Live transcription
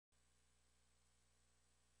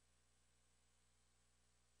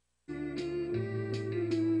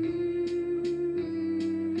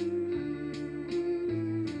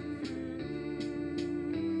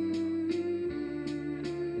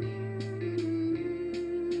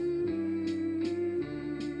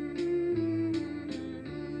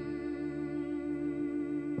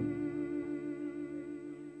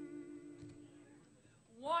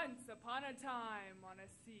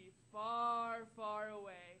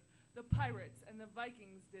the pirates and the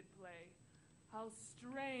Vikings did play. How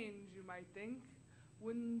strange, you might think,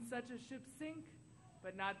 wouldn't such a ship sink?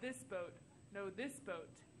 But not this boat, no, this boat,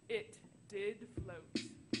 it did float.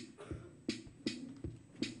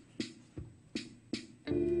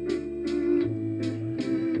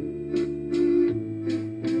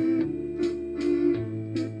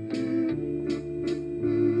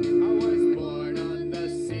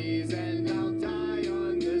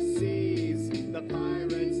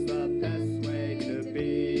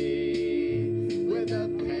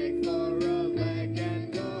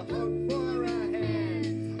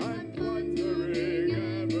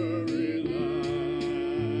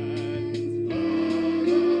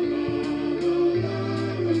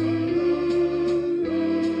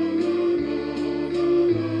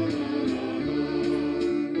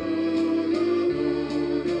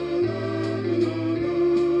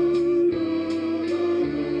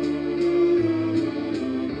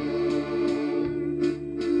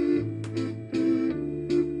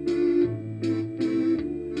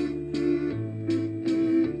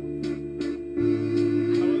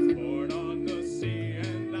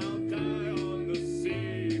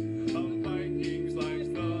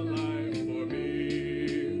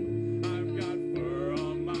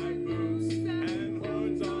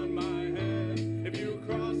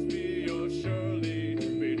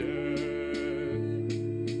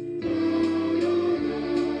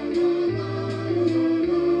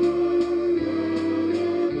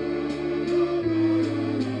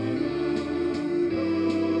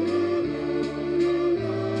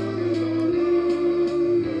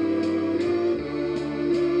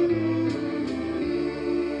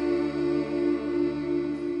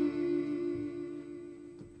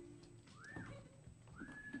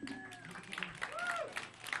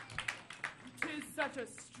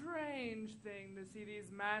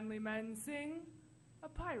 Manly men sing a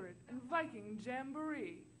pirate and Viking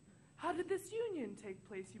jamboree. How did this union take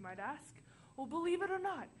place, you might ask? Well, believe it or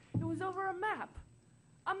not, it was over a map.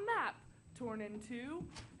 A map torn in two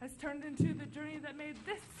has turned into the journey that made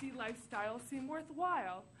this sea lifestyle seem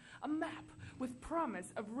worthwhile. A map with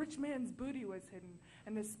promise of rich man's booty was hidden,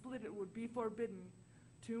 and to split it would be forbidden.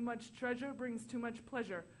 Too much treasure brings too much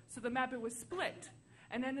pleasure, so the map it was split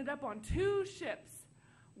and ended up on two ships.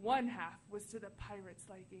 One half was to the pirates'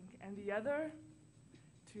 liking, and the other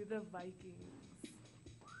to the Vikings.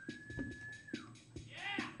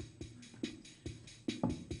 Yeah!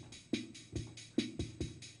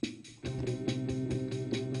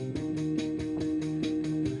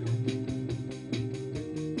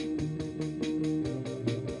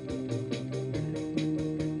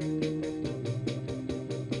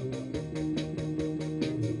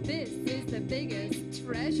 This is the biggest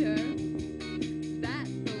treasure that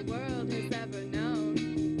the world has ever known.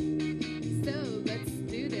 So let's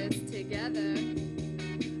do this together.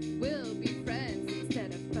 We'll be friends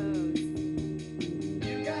instead of foes.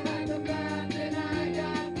 You got the map and I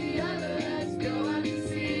got the other. Let's go out to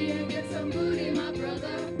sea and get some booty, my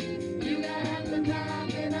brother. You got the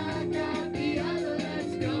map and I got the other.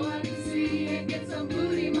 Let's go out to sea and get some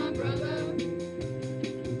booty, my brother.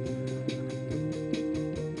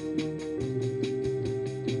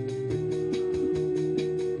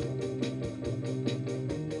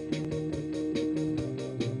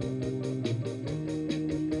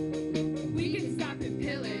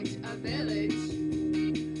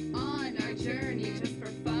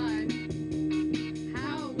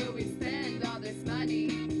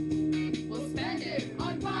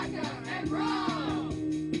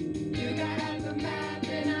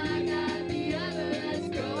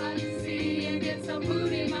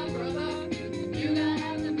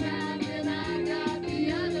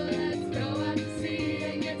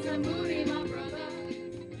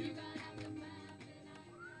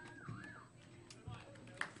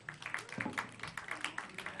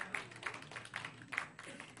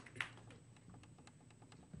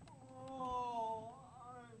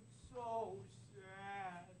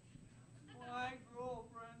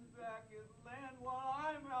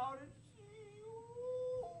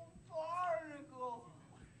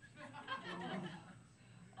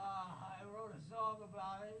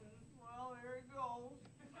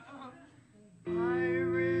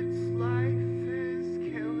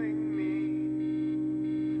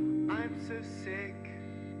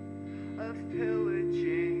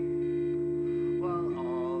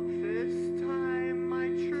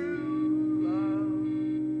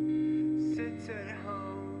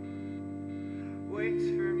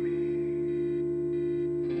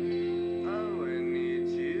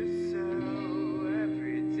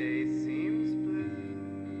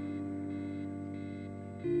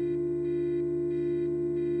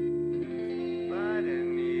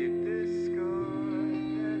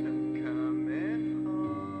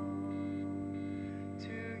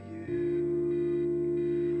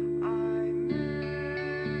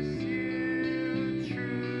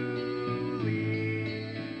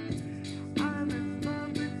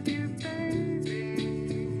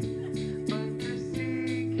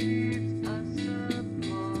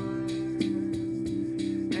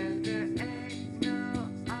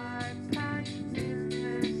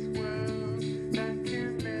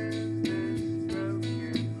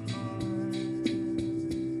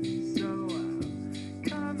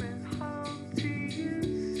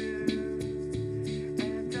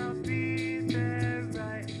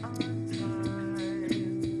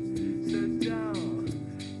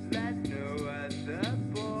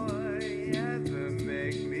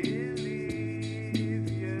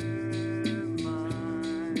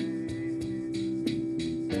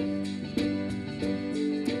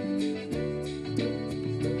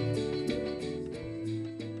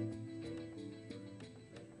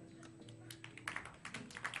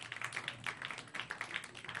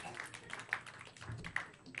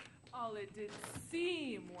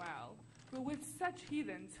 with such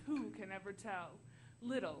heathens, who can ever tell?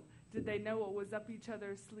 Little did they know what was up each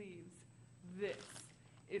other's sleeves. This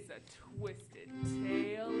is a twisted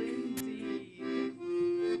tale indeed.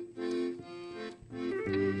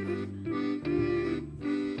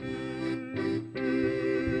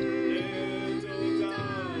 Little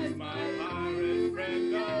does my pirate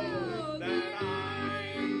friend know that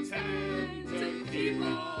I intend to keep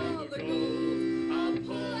all the gold. I'll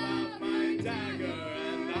pull out my dagger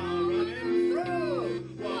and I'll run him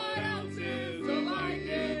through. What else is a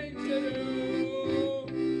Viking to do?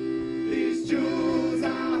 These jewels,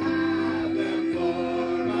 I'll have them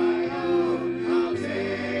for my own. I'll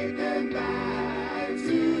take them back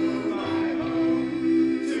to my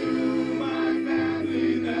home, to my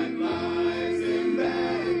family that lies in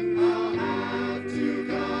bed. I'll have to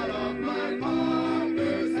cut off my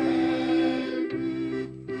partner's head.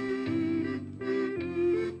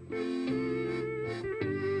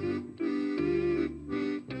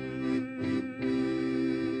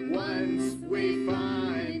 Once we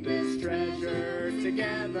find this treasure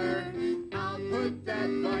together, I'll put that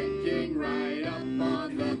Viking right up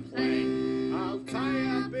on the plank. I'll tie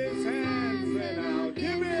up his hands and I'll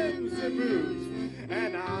give him the boots,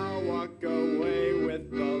 and I'll walk away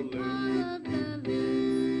with the loot.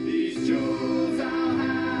 These jewels, I'll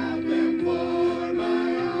have them for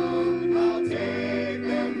my own. I'll take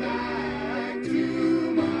them back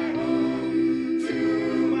to my home,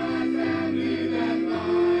 to my family that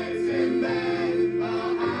lies in bed.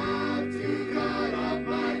 I'll have to cut off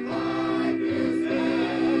my partner's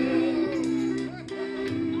head.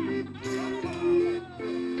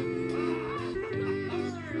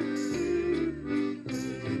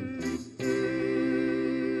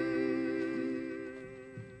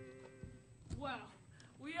 Well,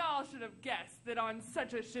 we all should have guessed that on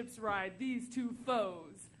such a ship's ride, these two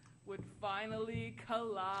foes would finally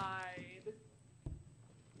collide.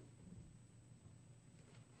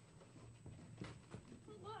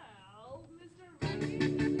 Well, Mr.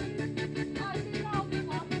 Viking, I think I'll be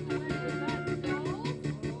walking away with that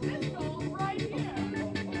gold. This gold right here.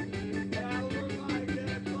 That looks like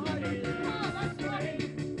that body. Oh, that's right.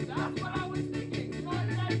 That's what I was thinking. Your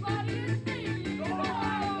dead body is me. Go on,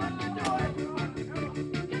 let's do it.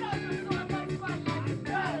 Get out of your my spotlight and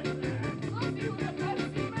bed. I'll see who the best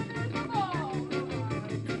seaman is of all.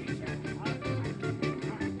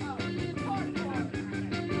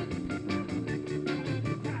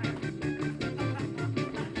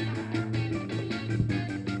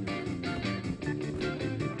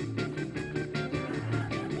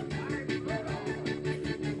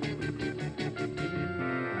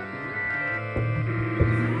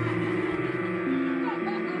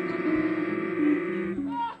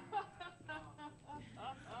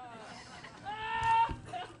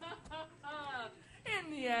 In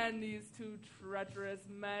the end, these two treacherous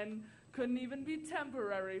men couldn't even be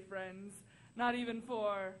temporary friends, not even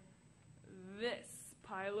for this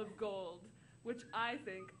pile of gold, which I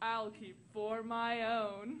think I'll keep for my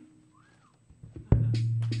own.